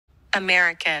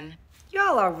American.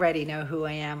 Y'all already know who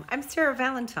I am. I'm Sarah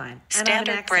Valentine. And I'm an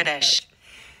Standard accent British. coach.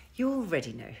 You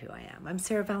already know who I am. I'm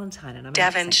Sarah Valentine and I'm an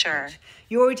Devonshire. accent coach.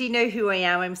 You already know who I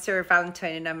am. I'm Sarah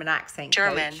Valentine and I'm an accent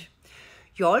German. coach.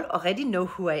 Y'all already know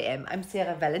who I am. I'm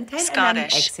Sarah Valentine and I'm an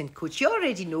Scottish. accent coach. You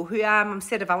already know who I am. I'm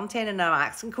Sarah Valentine and I'm an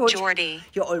accent coach. Geordie.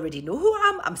 You already know who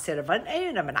I am. I'm Sarah Valentine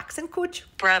and I'm an accent coach.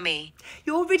 Brummie.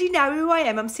 You already know who I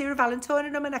am. I'm Sarah Valentine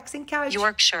and I'm an accent coach.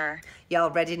 Yorkshire. You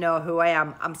already know who I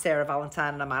am. I'm Sarah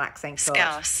Valentine and I'm an accent coach.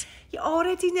 Scouse. You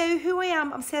already know who I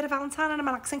am. I'm Sarah Valentine and I'm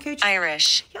an accent coach.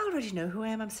 Irish. You already know who I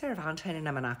am. I'm Sarah Valentine and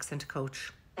I'm an accent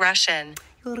coach. Russian.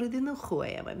 You already know who I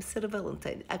am. I'm Sarah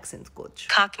Valentine, accent coach.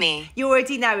 Cockney. You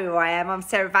already know who I am. I'm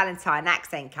Sarah Valentine,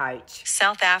 accent coach.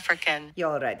 South African. You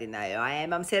already know who I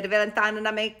am. I'm Sarah Valentine and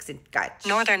I'm an accent coach.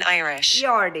 Northern Irish. You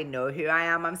already know who I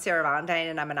am. I'm Sarah Valentine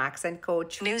and I'm an accent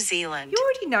coach. New Zealand. You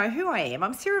already know who I am.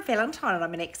 I'm Sarah Valentine and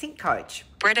I'm an accent coach.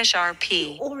 British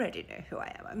RP. You already know who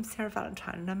I am. I'm Sarah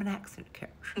Valentine and I'm an accent coach.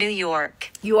 New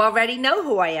York. You already know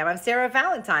who I am. I'm Sarah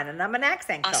Valentine and I'm an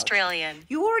accent coach. Australian.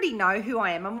 You already know who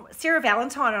I am. I'm Sarah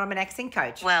Valentine and I'm an accent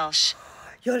coach. Welsh.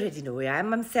 You already know who I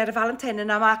am. I'm Sarah Valentine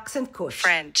and I'm an accent coach.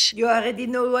 French. You already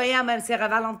know who I am. I'm Sarah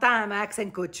Valentine. I'm an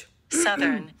accent coach.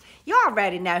 Southern. You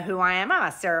already know who I am. I'm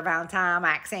a Sarah Valentine. I'm an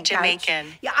accent coach. Jamaican.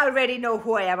 You already know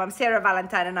who I am. I'm Sarah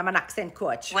Valentine and I'm an accent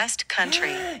coach. West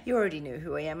Country. You already know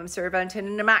who I am. I'm Sarah Valentine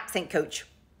and I'm an accent coach.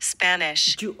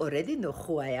 Spanish. You already know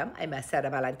who I am. I'm a Sarah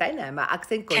Valentine. I'm an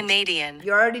accent coach. Canadian.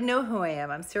 You already know who I am.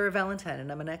 I'm Sarah Valentine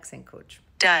and I'm an accent coach.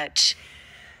 Dutch.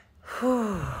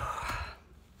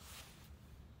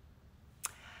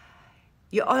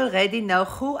 You already know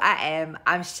who I am.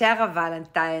 I'm Sarah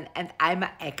Valentine and I'm an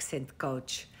accent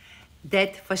coach.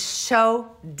 That was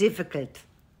so difficult.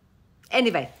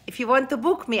 Anyway, if you want to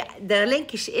book me, the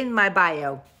link is in my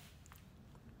bio.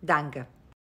 Danke.